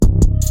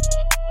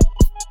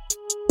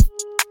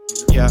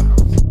Yeah.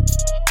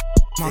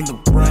 I'm on the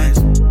run.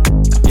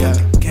 Yeah.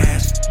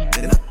 Cash.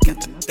 Then I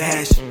got the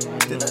dash.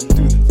 Then I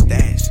do the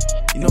dash.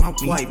 You know how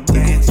white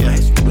dance.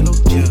 With no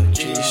judge.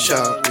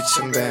 G-Shop with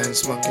some bands,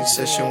 smoking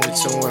session with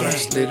some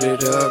ones. Lit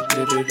it up,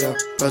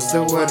 plus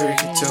the water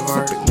hits so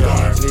hard.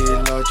 Gnarly,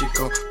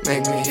 logical,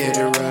 make me hit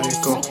it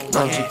radical.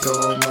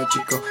 Magical,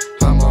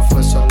 I'm off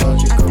for so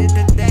logical.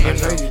 I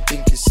know you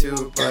think it's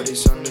you, but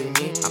it's only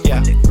me.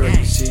 Yeah.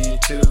 Crazy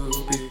too,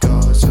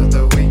 because of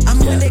the way I'm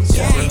with it,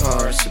 super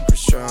hard, super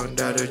strong,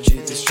 that'll G,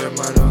 destroy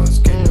my lungs.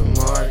 Can